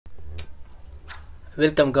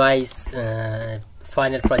Welcome guys,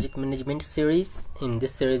 final project management series. In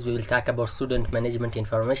this series we will talk about student management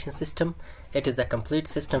information system. It is the complete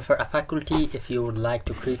system for a faculty. If you would like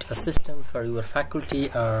to create a system for your faculty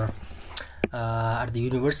or at the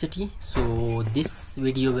university, so this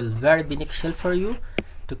video will very beneficial for you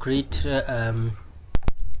to create a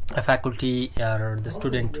faculty or the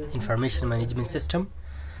student information management system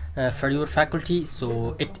for your faculty.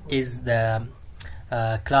 So it is the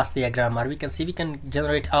class diagram, or we can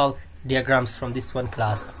generate all diagrams from this one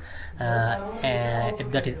class,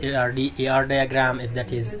 if that is AR diagram, if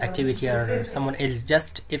that is activity or someone else.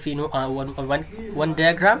 Just if you know one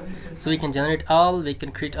diagram, so we can generate all, we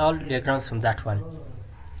can create all diagrams from that one.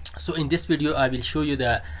 So in this video I will show you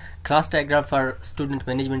the class diagram for student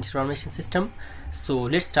management information system. So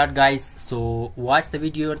let's start guys. So watch the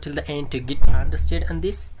video until the end to get understood on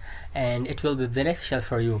this, and it will be beneficial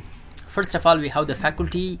for you. First of all, we have the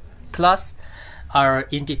faculty class, or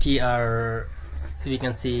entity, or we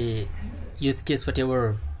can say use case,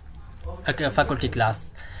 whatever, a faculty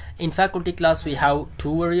class. In faculty class we have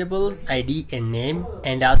two variables, ID and name,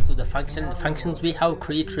 and also the functions we have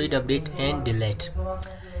create, read, update and delete.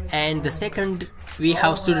 And the second, we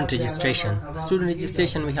have student registration. The student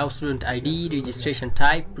registration, we have student ID, registration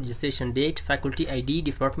type, registration date, faculty ID,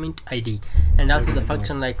 department ID, and also the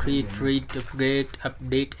function like create, read,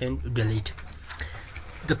 update and delete.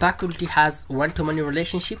 The faculty has one-to-many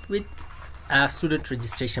relationship with student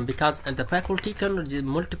registration, because the faculty can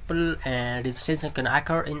multiple registration can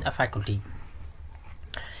occur in a faculty.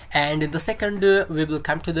 And in the second, we will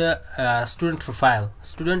come to the student profile.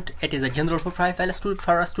 Student, it is a general profile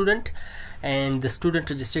for a student, and the student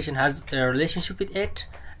registration has a relationship with it.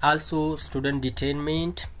 Also student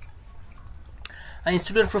detainment. And in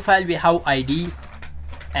student profile we have ID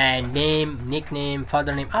and name, nickname,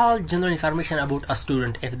 father name, all general information about a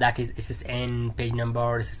student, if that is SSN, page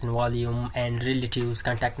number, SSN volume, and relatives,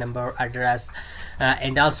 contact number, address,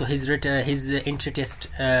 and also his entry test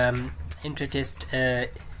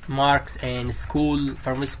marks, and school,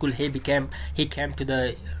 from which school he came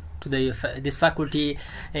to this faculty,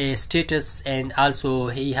 status, and also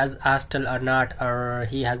he has hostel or not, or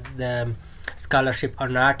he has the scholarship or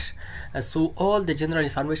not. So all the general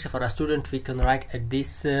information for a student we can write at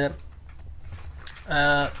this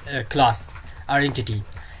class or entity.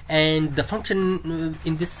 And the function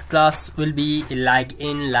in this class will be log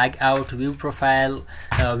in, log out, view profile,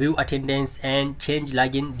 view attendance, and change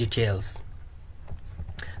login details.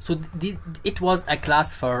 So it was a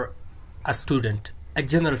class for a student, a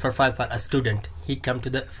general profile for a student. He come to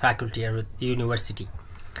the faculty or university.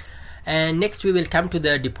 And next we will come to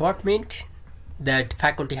the department. That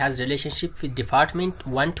faculty has relationship with department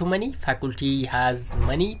one-to-many. Faculty has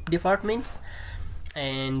many departments,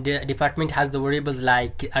 and department has the variables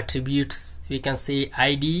like attributes, we can say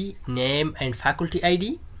ID, name, and faculty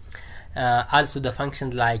ID. Also the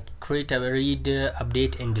functions like create, read,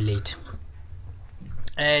 update and delete.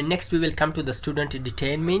 And next we will come to the student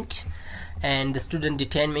detainment. And the student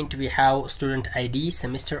detainment, we have student ID,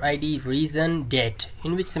 semester ID, reason, date,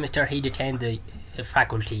 in which semester he detained the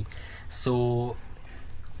faculty. So,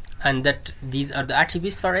 and that these are the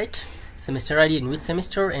attributes for it: semester ID, in which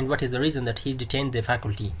semester, and what is the reason that he's detained the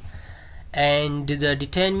faculty. And the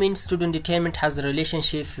detainment, student detainment, has a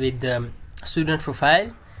relationship with the student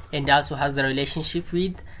profile, and also has the relationship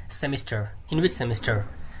with semester, in which semester.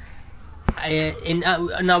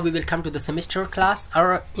 Now we will come to the semester class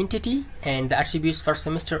or entity, and the attributes for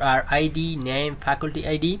semester are ID, name, faculty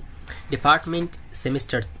ID, department,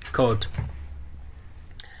 semester code.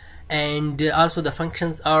 And also the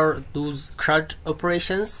functions are those CRUD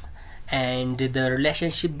operations, and the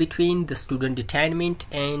relationship between the student detainment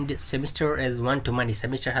and semester is one-to-many.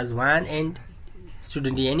 Semester has one and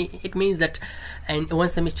student any. It means that in one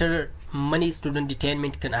semester many student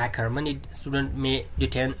detainment can occur. Many student may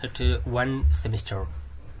detain at one semester.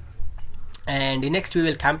 And next we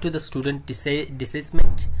will come to the student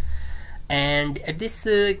displacement. And at this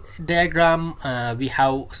diagram we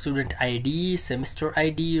have student ID, semester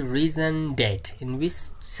ID, reason, date, in which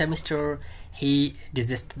semester he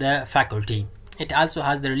desist the faculty. It also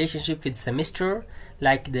has the relationship with semester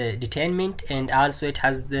like the detainment, and also it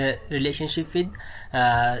has the relationship with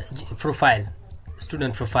profile,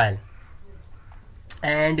 student profile.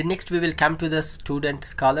 And next we will come to the student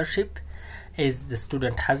scholarship. Is the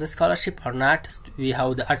student has a scholarship or not? We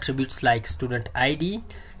have the attributes like student ID,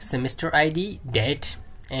 semester ID, date,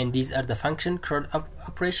 and these are the function CRUD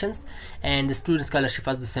operations. And the student scholarship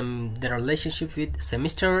has the relationship with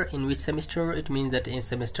semester, in which semester it means that in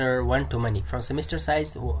semester one-to-many, from semester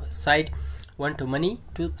side one-to-many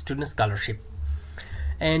to student scholarship.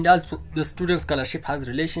 And also the student scholarship has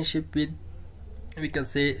relationship with, we can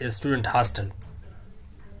say, a student hostel.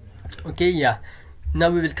 Okay, yeah. Now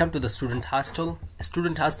we will come to the student hostel.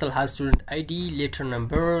 Student hostel has student ID, letter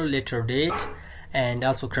number, letter date, and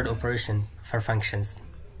also CRUD operation for functions.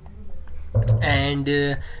 And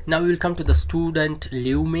now we will come to the student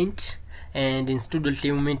leave mint. And in student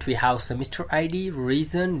leave mint we have semester ID,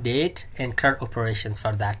 reason, date, and CRUD operations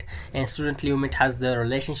for that. And student leave mint has the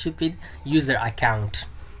relationship with user account.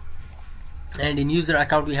 And in user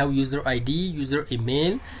account we have user ID, user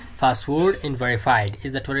email, password, and verified.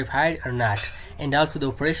 Is that verified or not? And also the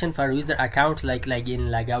operation for user account like login,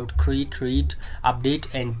 logout, create, read, update,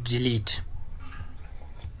 and delete.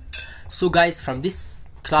 So guys, from this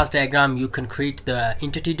class diagram you can create the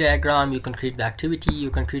entity diagram, you can create the activity,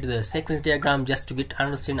 you can create the sequence diagram, just to get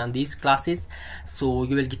understand on these classes. So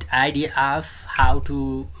you will get idea of how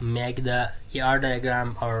to make the ER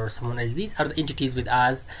diagram or someone else. These are the entities with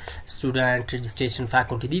us: student, registration,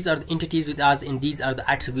 faculty. These are the entities with us, and these are the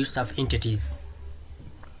attributes of entities.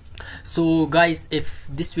 So guys, if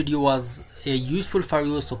this video was useful for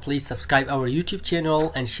you, so please subscribe our YouTube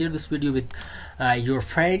channel and share this video with your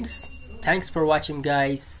friends. Thanks for watching,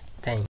 guys. Thanks.